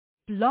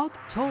Blog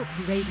Talk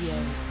Radio.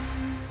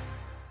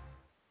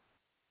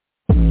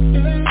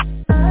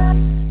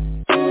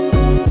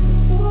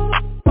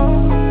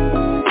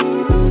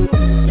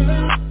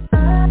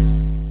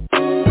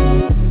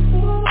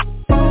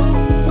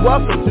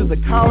 Welcome to the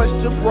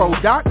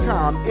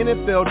College2Pro.com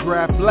NFL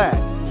Draft Blast,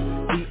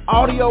 the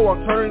audio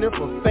alternative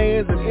for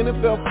fans and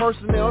NFL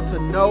personnel to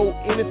know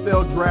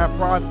NFL draft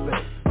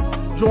prospects.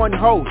 Join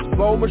host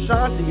Bo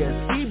Marchionte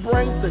as he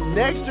brings the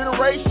next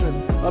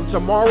generation of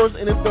tomorrow's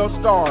NFL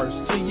stars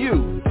to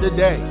you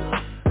today.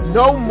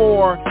 No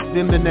more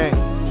than the name.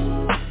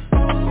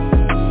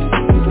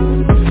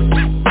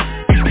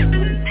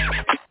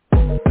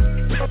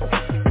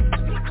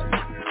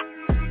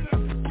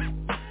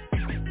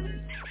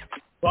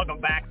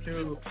 Welcome back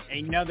to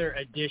another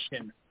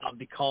edition of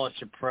the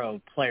College2Pro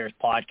Players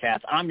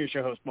Podcast. I'm your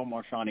show host, Bo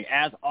Marchionte.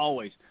 As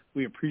always,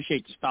 we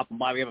appreciate you stopping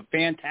by. We have a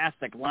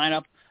fantastic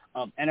lineup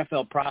of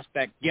NFL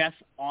prospect guests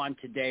on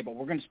today, but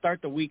we're going to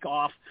start the week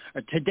off, or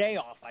today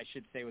off, I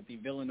should say, with the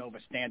Villanova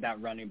standout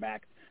running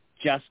back,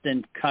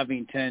 Justin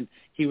Covington.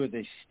 He was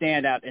a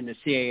standout in the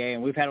CAA,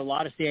 and we've had a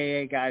lot of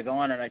CAA guys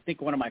on, and I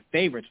think one of my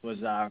favorites was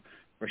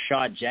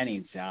Rashad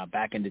Jennings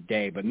back in the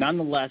day. But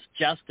nonetheless,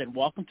 Justin,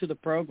 welcome to the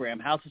program.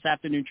 How's this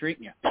afternoon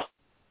treating you?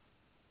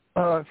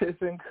 It's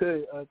been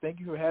good.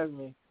 Thank you for having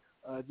me.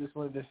 Just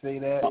wanted to say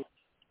that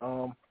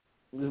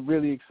we're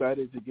really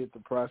excited to get the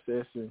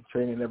process and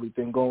training and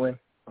everything going,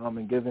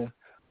 and giving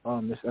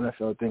this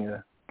NFL thing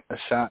a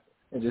shot,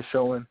 and just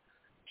showing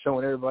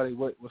everybody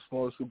what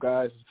small school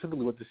guys,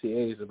 typically what the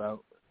CAA is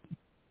about.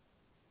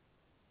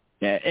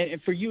 Yeah,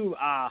 and for you,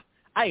 I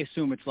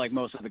assume it's like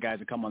most of the guys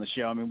that come on the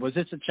show. I mean, was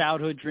this a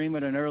childhood dream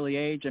at an early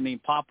age? I mean,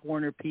 Pop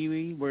Warner, Pee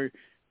Wee, were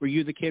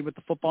you the kid with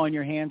the football in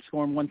your hand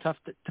scoring one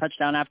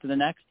touchdown after the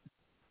next?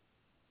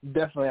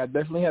 Definitely. I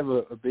definitely have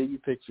a baby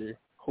picture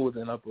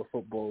holding up a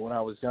football when I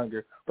was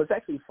younger. But it's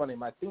actually funny.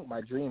 I think my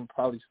dream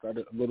probably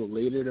started a little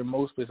later than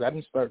most, because I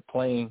didn't start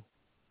playing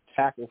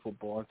tackle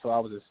football until I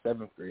was in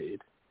 7th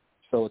grade.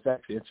 So it's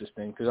actually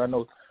interesting, because I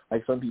know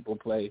like some people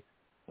play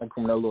like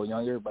when they're a little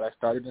younger, but I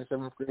started in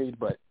 7th grade.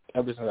 But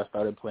ever since I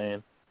started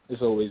playing,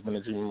 it's always been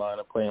a dream of mine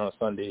to play on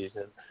Sundays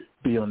and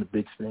be on the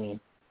big screen.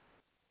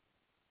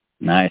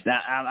 Nice.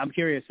 Now, I'm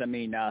curious. I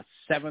mean,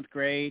 7th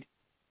grade,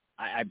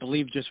 I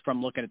believe just from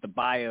looking at the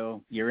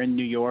bio, you're in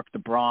New York, the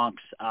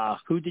Bronx.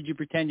 Who did you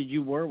pretend that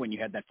you were when you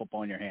had that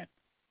football in your hand?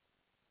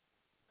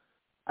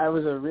 I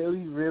was a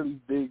really, really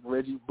big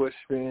Reggie Bush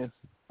fan,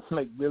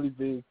 like really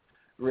big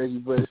Reggie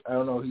Bush. I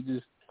don't know. He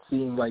just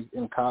seemed like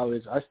in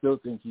college. I still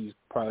think he's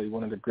probably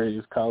one of the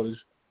greatest college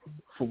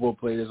football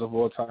players of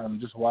all time.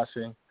 Just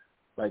watching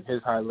like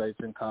his highlights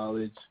in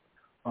college.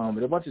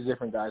 But a bunch of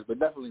different guys, but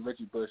definitely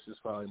Reggie Bush is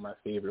probably my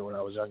favorite when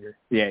I was younger.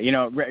 Yeah, you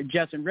know,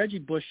 Justin, Reggie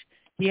Bush,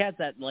 he has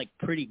that, like,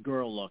 pretty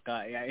girl look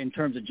in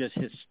terms of just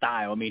his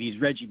style. I mean, he's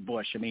Reggie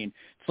Bush. I mean,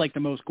 it's like the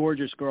most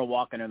gorgeous girl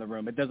walking in the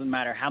room. It doesn't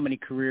matter how many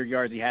career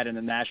yards he had in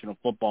the National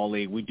Football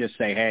League. We just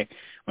say, hey,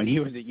 when he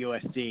was at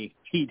USC,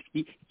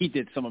 he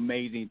did some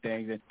amazing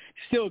things. And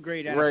still a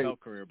great NFL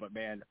career, but,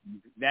 man,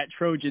 that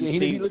Trojan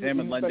team with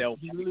him and Lendell.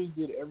 He really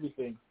did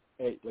everything.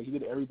 Like, he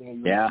did everything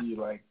at USC,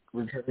 like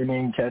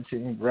returning,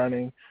 catching,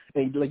 running.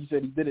 And like you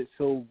said, he did it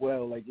so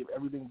well. Like,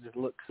 everything just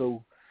looked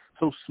so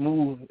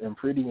smooth and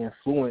pretty and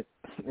fluent,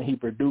 and he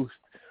produced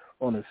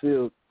on the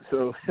field.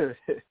 So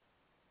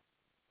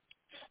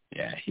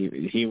yeah,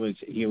 he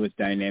was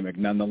dynamic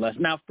nonetheless.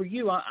 Now, for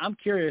you, I'm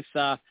curious.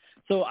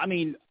 So, I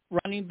mean,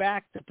 running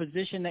back, the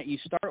position that you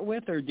start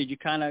with, or did you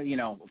kind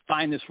of,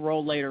 find this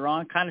role later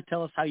on? Kind of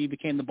tell us how you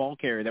became the ball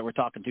carrier that we're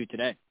talking to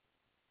today.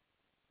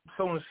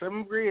 So in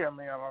 7th grade,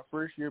 my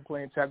first year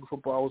playing tackle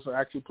football, I also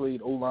actually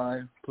played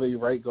O-line, played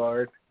right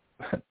guard.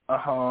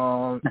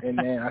 And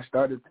then I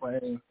started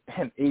playing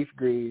in 8th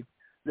grade.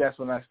 That's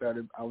when I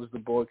was the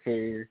ball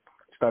carrier,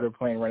 started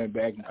playing running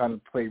back, and kind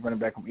of played running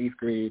back from 8th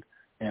grade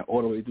and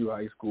all the way through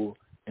high school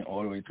and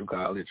all the way through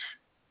college.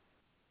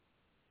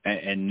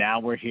 And now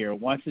we're here.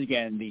 Once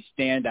again, the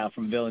standout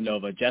from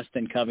Villanova,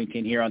 Justin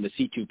Covington, here on the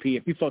C2P.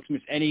 If you folks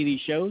miss any of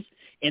these shows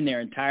in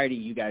their entirety,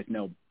 you guys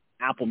know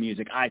Apple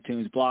Music,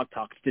 iTunes, Blog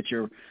Talk,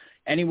 Stitcher,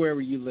 anywhere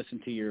where you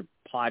listen to your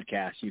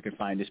podcast, you can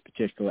find this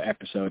particular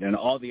episode and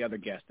all the other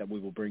guests that we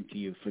will bring to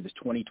you for this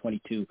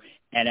 2022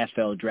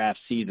 NFL draft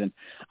season.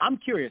 I'm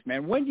curious,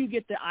 man, when do you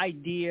get the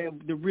idea,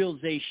 the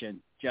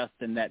realization,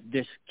 Justin, that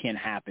this can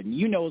happen?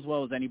 You know as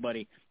well as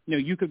anybody,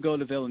 you could go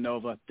to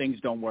Villanova,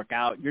 things don't work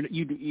out,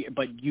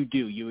 but you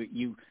do.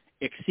 You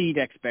exceed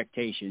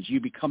expectations.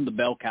 You become the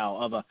bell cow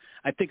of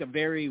I think, a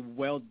very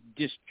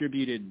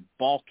well-distributed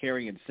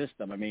ball-carrying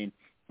system. I mean,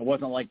 it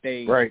wasn't like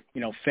they,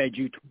 fed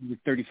you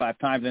 35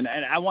 times. And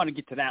I want to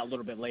get to that a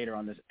little bit later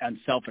on this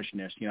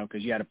unselfishness,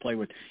 because you had to play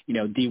with,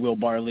 D. Will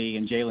Barley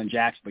and Jalen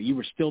Jackson, but you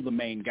were still the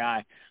main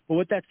guy. But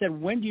with that said,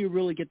 when do you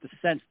really get the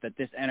sense that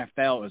this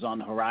NFL is on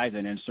the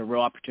horizon and it's a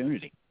real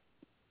opportunity?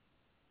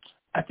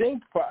 I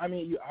think,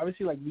 you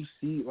obviously, we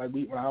see,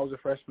 when I was a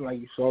freshman,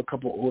 you saw a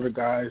couple older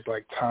guys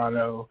like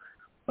Tano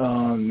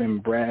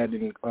and Brad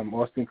and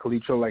Austin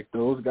Calitro,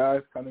 those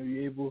guys kind of be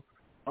able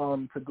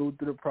to go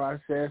through the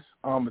process.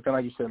 But then,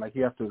 like you said, like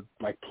you have to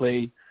like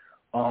play,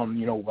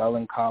 well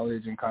in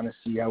college and kind of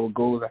see how it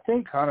goes. I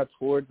think kind of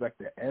towards like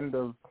the end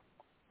of,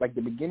 like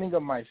the beginning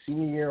of my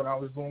senior year when I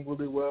was doing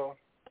really well.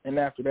 And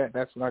after that,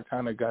 that's when I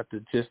kind of got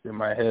the gist in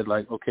my head,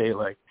 like, okay,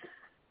 like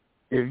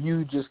if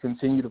you just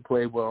continue to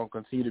play well,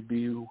 continue to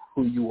be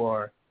who you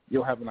are,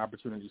 you'll have an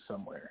opportunity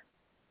somewhere.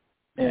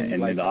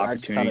 And like, the I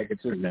just kind of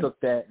just present. took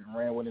that and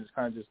ran with it,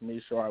 kind of just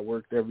made sure I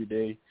worked every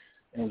day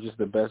and just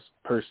the best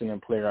person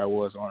and player I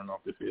was on and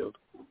off the field.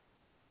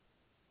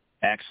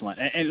 Excellent.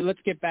 And let's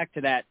get back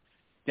to that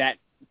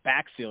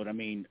backfield. I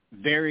mean,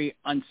 very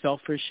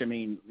unselfish. I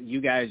mean, you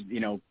guys,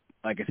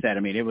 like I said, I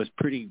mean, it was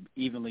pretty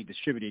evenly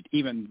distributed,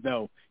 even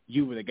though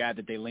you were the guy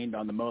that they leaned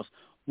on the most.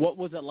 What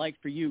was it like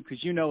for you? Because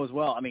as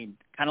well, I mean,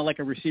 kind of like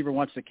a receiver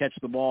wants to catch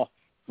the ball,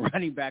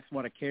 running backs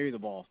want to carry the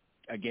ball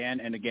again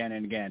and again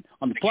and again.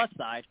 On the plus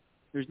side,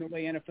 there's no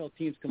way NFL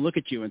teams can look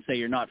at you and say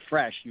you're not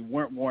fresh. You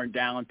weren't worn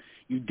down.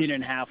 You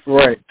didn't have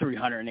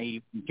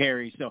 380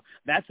 carries. So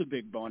that's a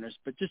big bonus.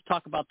 But just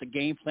talk about the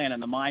game plan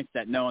and the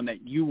mindset, knowing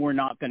that you were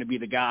not going to be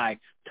the guy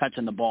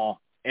touching the ball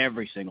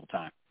every single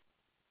time.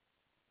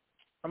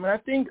 I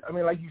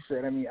mean, like you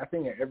said, I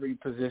think at every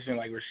position,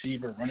 like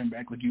receiver, running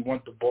back, like you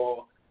want the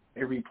ball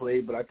every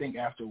play. But I think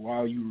after a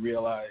while you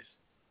realize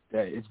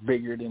that it's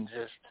bigger than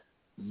just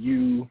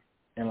you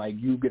and, like,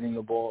 you getting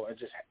the ball and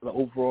just the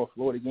overall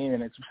flow of the game.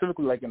 And it's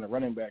specifically, like, in the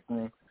running back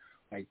room,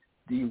 like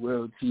D.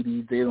 Will,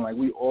 TD, Jalen, like,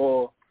 we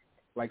all,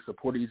 like,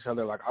 supported each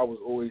other. Like, I was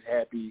always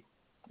happy,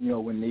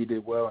 when they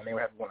did well, and they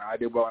were happy when I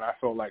did well. And I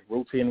felt like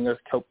rotating us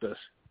helped us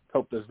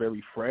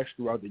very fresh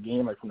throughout the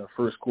game, like from the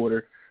first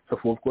quarter to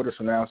fourth quarter.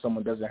 So now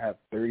someone doesn't have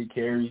 30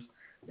 carries,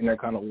 and they're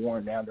kind of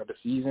worn down throughout the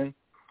season.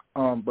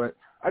 But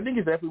I think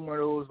it's definitely one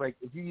of those, like,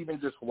 if you even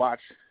just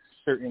watch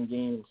certain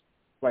games,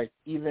 like,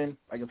 even,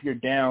 like, if you're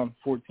down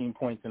 14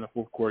 points in the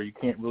fourth quarter, you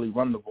can't really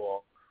run the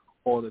ball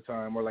all the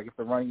time. Or, like, if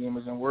the run game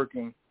isn't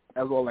working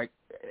as well, like,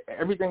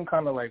 everything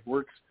kind of, like,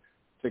 works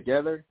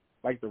together.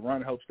 Like, the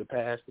run helps the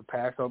pass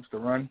helps the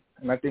run.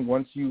 And I think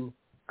once you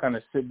kind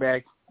of sit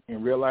back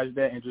and realize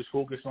that and just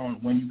focus on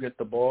when you get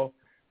the ball,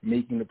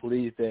 making the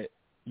plays that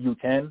you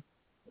can,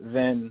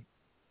 then,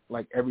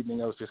 like,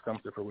 everything else just comes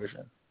to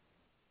fruition.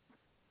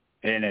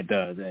 And it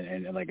does.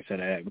 And like I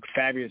said, a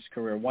fabulous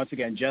career. Once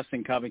again,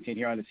 Justin Covington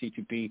here on the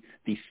C2P,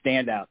 the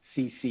standout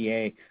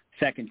CCA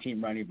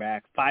second-team running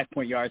back, 5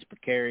 yards per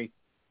carry.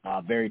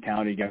 Very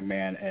talented young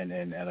man.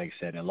 And like I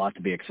said, a lot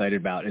to be excited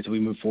about as we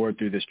move forward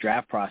through this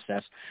draft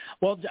process.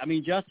 Well, I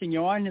mean, Justin,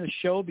 you're on the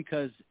show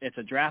because it's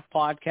a draft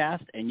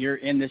podcast and you're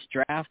in this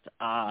draft.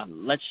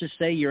 Let's just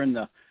say you're in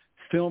the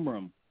film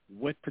room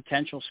with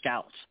potential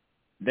scouts.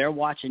 They're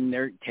watching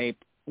their tape.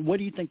 What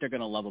do you think they're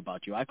going to love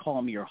about you? I call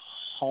them your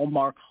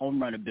hallmark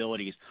home run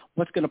abilities.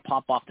 What's going to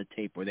pop off the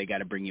tape where they got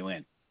to bring you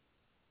in?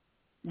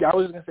 Yeah, I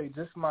was going to say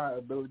just my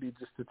ability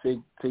just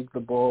to take the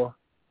ball,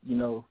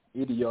 80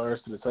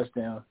 yards to the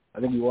touchdown. I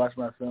think you watch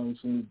my film, you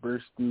see me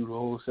burst through the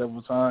hole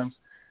several times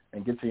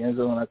and get to the end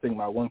zone. I think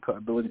my one-cut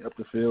ability up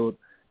the field,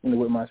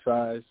 with my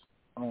size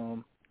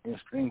and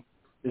strength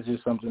is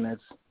just something that's,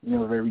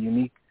 very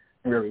unique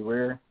and very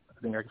rare. I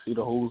think I can see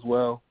the holes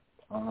well,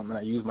 and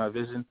I use my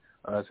vision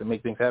to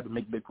make things happen,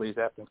 make big plays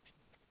happen.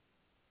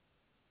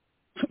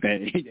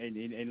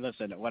 And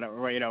listen, when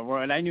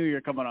I knew you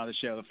were coming on the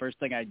show, the first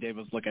thing I did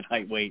was look at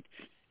height, weight.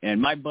 And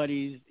my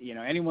buddies,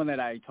 anyone that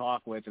I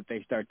talk with, if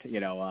they start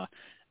to,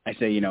 I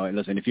say,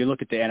 listen, if you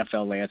look at the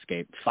NFL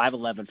landscape,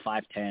 5'11",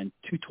 5'10",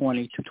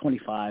 220,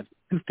 225,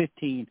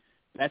 215,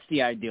 that's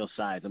the ideal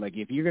size. I'm like,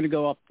 if you're going to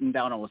go up and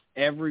down almost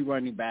every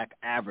running back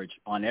average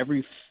on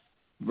every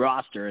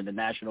roster in the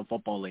National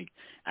Football League,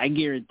 I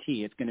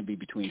guarantee it's going to be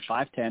between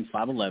 5'10",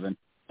 5'11",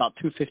 about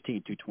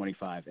 215,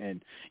 225,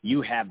 and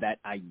you have that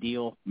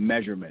ideal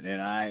measurement.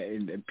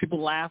 And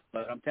people laugh,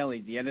 but I'm telling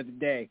you, at the end of the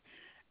day,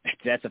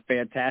 that's a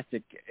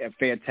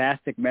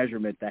fantastic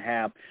measurement to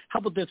have. How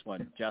about this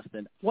one,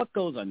 Justin? What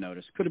goes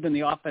unnoticed? Could have been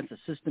the offensive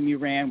system you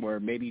ran where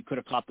maybe you could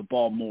have caught the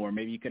ball more,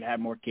 maybe you could have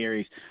more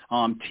carries,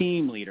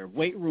 team leader,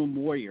 weight room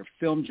warrior,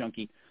 film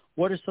junkie.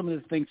 What are some of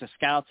the things the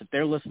scouts, if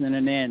they're listening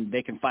in,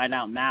 they can find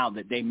out now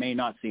that they may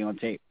not see on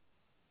tape?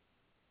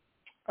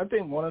 I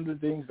think one of the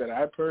things that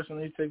I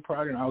personally take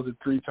pride in, I was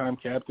a 3-time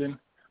captain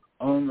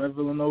at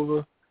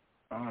Villanova,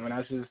 and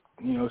that's just,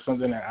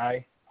 something that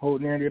I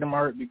hold near and dear to my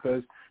heart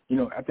because,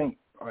 I think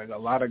like a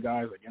lot of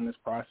guys like in this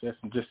process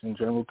and just in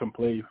general can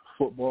play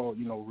football,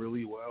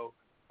 really well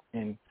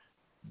and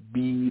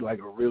be like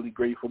a really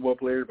great football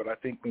player. But I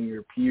think when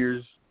your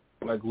peers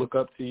like look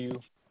up to you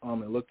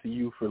and look to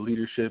you for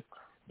leadership,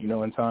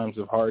 in times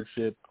of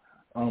hardship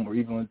or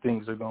even when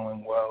things are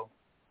going well,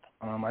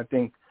 I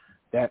think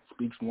that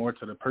speaks more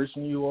to the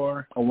person you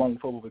are along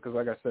with football because,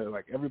 like I said,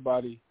 like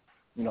everybody,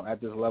 at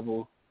this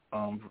level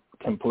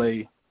can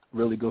play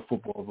really good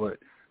football, but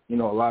a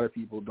lot of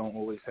people don't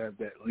always have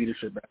that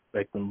leadership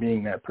aspect and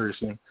being that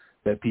person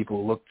that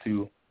people look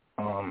to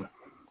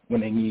when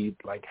they need,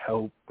 like,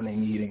 help, when they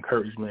need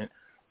encouragement,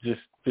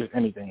 just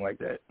anything like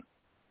that.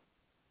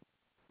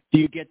 Do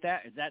you get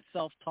that? Is that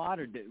self-taught,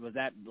 or was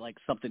that like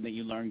something that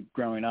you learned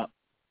growing up?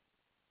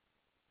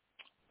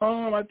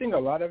 I think a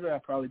lot of it I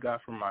probably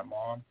got from my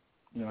mom.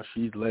 You know,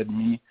 she's led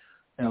me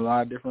in a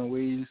lot of different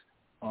ways.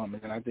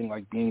 And I think,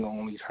 like, being an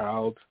only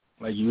child,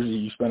 like, usually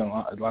you spend a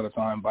lot of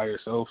time by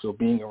yourself. So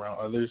being around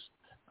others,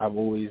 I've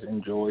always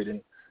enjoyed,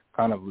 and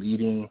kind of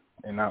leading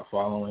and not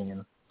following,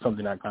 and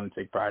something I kind of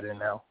take pride in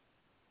now.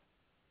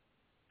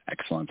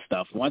 Excellent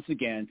stuff. Once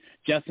again,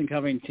 Justin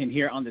Covington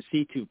here on the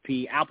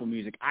C2P, Apple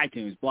Music,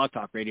 iTunes, Blog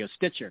Talk Radio,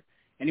 Stitcher.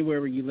 Anywhere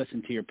where you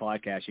listen to your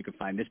podcast, you can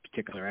find this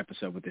particular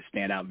episode with the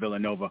standout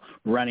Villanova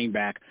running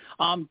back.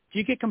 Do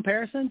you get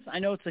comparisons? I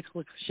know it's a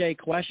cliche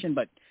question,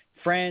 but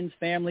friends,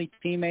 family,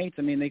 teammates,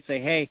 I mean, they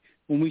say, hey,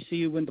 when we see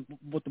you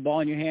with the ball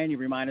in your hand, you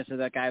remind us of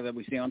that guy that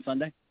we see on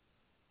Sunday?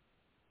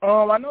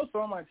 I know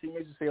some of my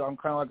teammates say I'm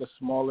kind of like a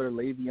smaller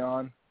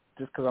Le'Veon,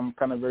 just because I'm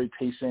kind of very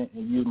patient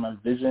and use my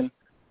vision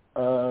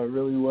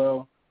really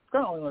well. It's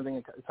kind of the only thing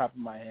at the top of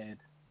my head.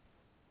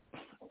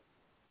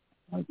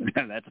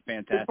 That's a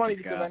fantastic. It's funny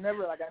because I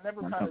never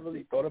kind of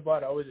really thought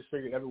about it. I always just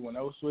figured everyone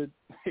else would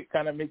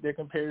kind of make their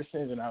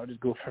comparisons, and I would just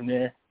go from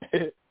there.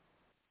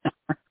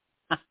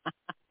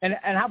 And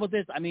how about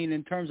this? I mean,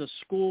 in terms of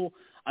school,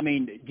 I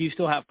mean, do you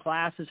still have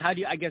classes? How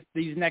do you, I guess,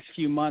 these next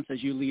few months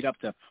as you lead up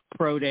to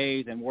pro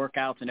days and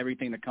workouts and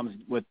everything that comes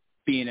with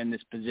being in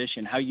this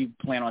position, how you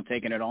plan on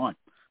taking it on?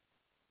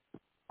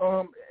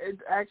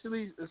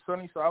 It's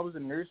funny. So I was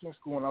in nursing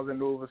school when I was in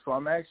Nova, so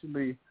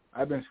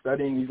I've been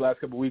studying these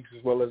last couple of weeks,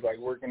 as well as like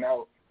working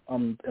out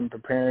and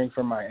preparing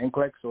for my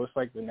NCLEX. So it's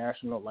like the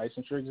national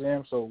licensure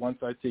exam. So once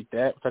I take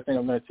that, which I think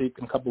I'm going to take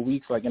in a couple of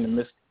weeks, like in the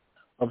midst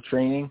of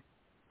training,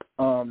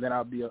 then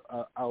I'll be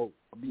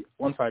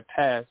once I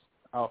pass,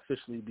 I'll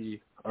officially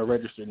be a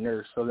registered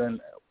nurse. So then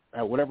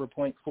at whatever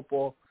point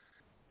football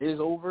is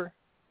over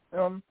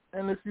in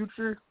the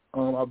future,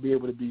 I'll be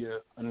able to be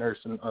a nurse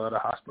in the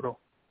hospital.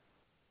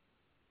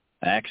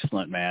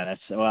 Excellent, man.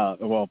 That's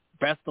well.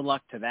 Best of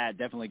luck to that.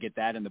 Definitely get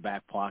that in the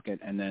back pocket,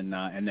 and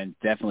then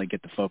definitely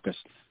get the focus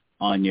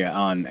on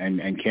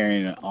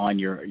carrying on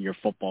your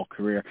football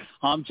career.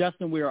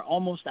 Justin, we are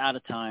almost out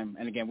of time,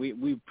 and again,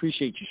 we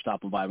appreciate you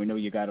stopping by. We know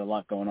you got a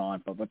lot going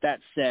on, but with that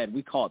said,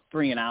 we call it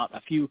 3 and Out.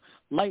 A few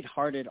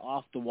lighthearted,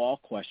 off the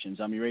wall questions.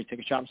 You ready to take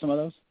a shot at some of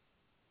those?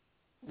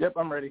 Yep,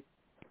 I'm ready.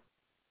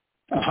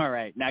 All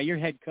right. Now, your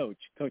head coach,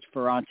 Coach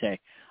Ferrante.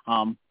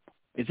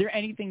 Is there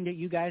anything that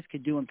you guys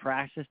could do in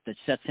practice that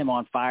sets him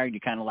on fire and you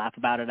kind of laugh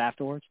about it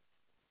afterwards?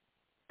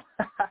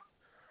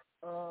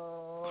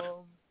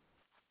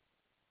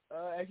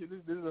 Actually,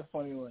 this is a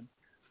funny one.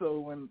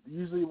 So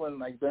usually when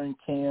like during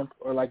camp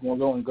or like when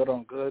we're going good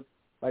on good,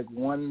 like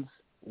ones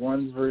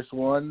versus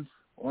ones,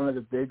 one of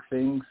the big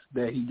things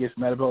that he gets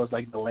mad about is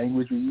like the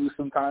language we use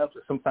sometimes.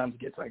 Sometimes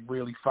it gets like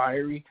really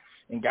fiery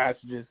and guys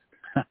just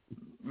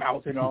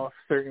mouthing off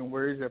certain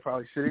words that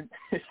probably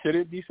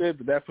shouldn't be said,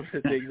 but that's one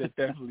of the things that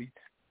definitely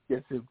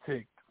gets him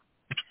ticked.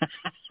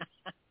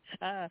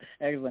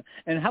 Excellent.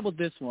 And how about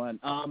this one?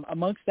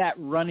 Amongst that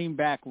running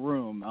back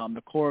room,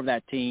 the core of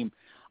that team,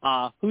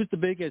 who's the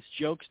biggest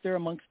jokester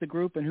amongst the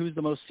group, and who's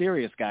the most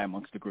serious guy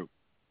amongst the group?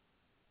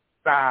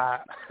 The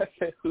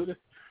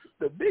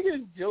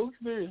biggest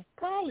jokester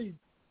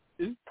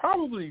is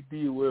probably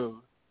D.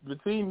 Will.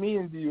 Between me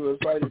and D. Will,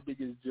 probably the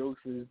biggest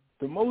jokester.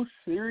 The most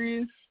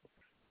serious,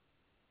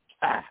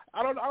 I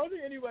don't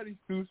think anybody's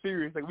too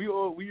serious. Like we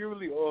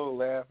really all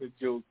laugh and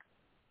joke.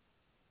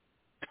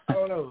 I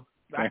don't know.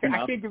 I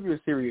can't give you a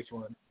serious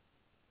one.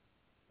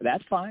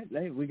 That's fine.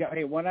 We got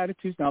 1 out of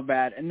 2's not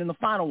bad. And then the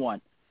final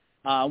one,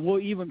 we'll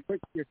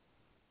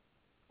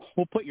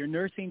put your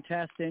nursing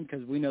test in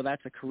because we know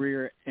that's a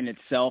career in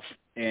itself,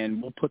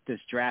 and we'll put this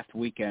draft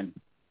weekend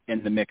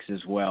in the mix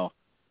as well.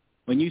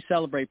 When you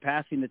celebrate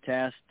passing the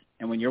test,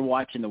 and when you're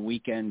watching that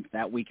weekend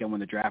when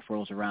the draft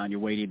rolls around, you're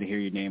waiting to hear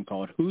your name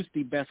called, who's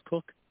the best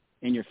cook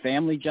in your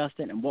family,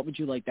 Justin, and what would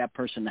you like that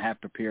person to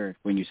have prepared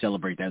when you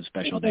celebrate that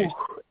special day?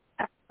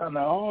 I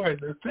know,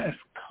 the best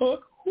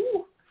cook.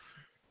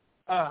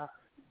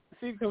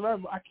 See, because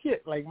I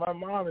can't, like, my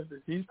mom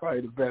she's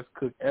probably the best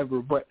cook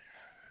ever, but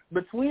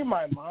between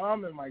my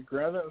mom and my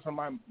grandmother,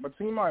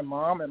 between my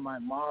mom and my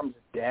mom's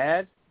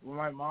dad, when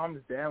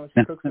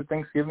she cooks for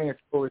Thanksgiving, it's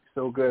always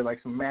so good,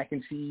 like some mac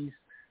and cheese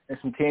and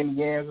some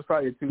candy yams. Those are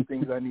probably the 2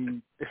 things I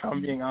need, if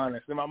I'm being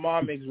honest. And my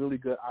mom makes really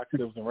good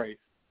oxtails and rice.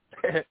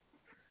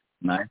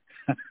 Nice.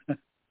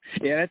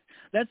 Yeah,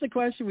 that's the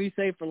question we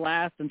say for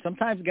last, and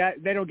sometimes guys,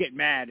 they don't get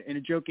mad in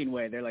a joking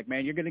way. They're like,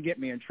 man, you're going to get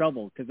me in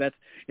trouble because that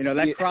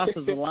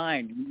crosses the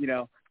line,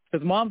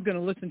 because mom's going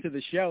to listen to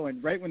the show,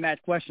 and right when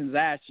that question's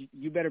asked,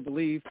 you better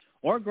believe,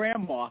 or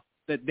grandma,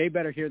 that they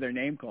better hear their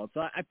name called.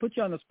 So I put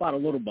you on the spot a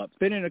little bit.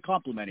 Fit in a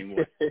complimenting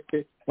word.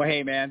 Well,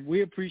 hey, man,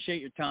 we appreciate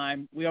your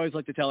time. We always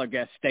like to tell our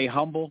guests, stay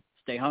humble,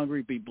 stay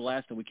hungry, be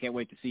blessed, and we can't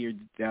wait to see you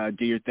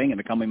do your thing in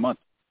the coming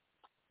months.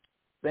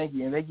 Thank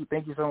you, and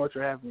thank you so much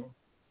for having me.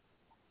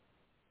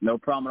 No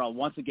problem at all.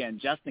 Once again,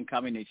 Justin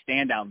Covington,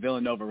 standout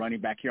Villanova running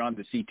back here on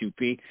the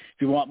C2P. If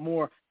you want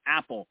more,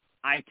 Apple,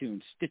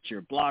 iTunes,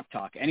 Stitcher, Blog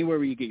Talk, anywhere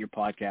where you get your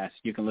podcasts,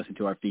 you can listen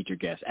to our featured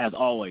guests. As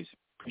always,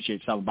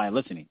 appreciate yourself by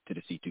listening to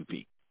the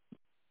C2P.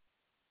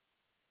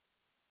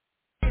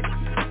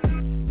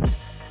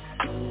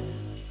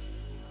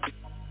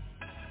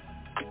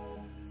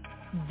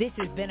 This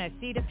has been a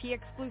C2P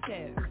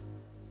exclusive.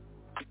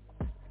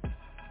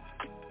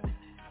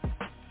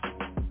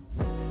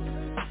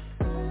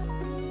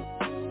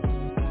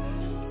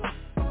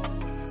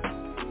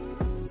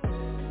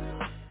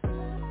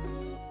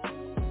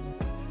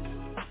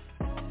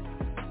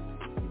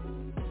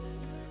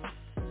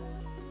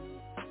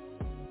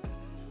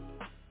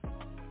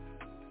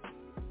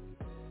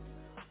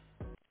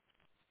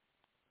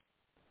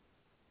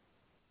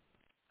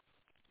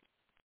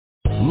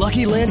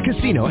 Lucky Land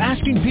Casino,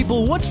 asking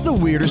people, what's the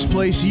weirdest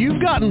place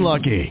you've gotten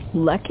lucky?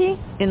 Lucky?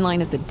 In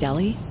line at the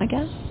deli, I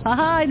guess?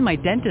 Aha, in my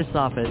dentist's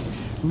office.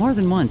 More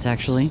than once,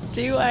 actually.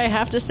 Do I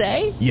have to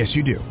say? Yes,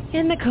 you do.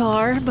 In the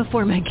car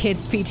before my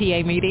kids'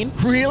 PTA meeting.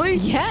 Really?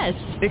 Yes.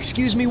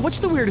 Excuse me, what's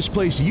the weirdest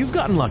place you've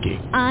gotten lucky?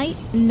 I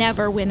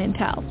never win and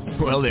tell.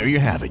 Well, there you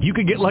have it. You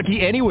can get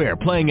lucky anywhere,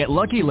 playing at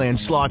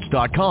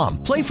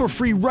LuckyLandSlots.com. Play for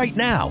free right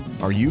now.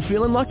 Are you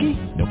feeling lucky?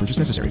 No purchase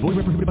necessary. Void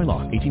where prohibited by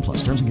law.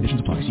 18+. Terms and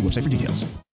conditions apply. See website for details.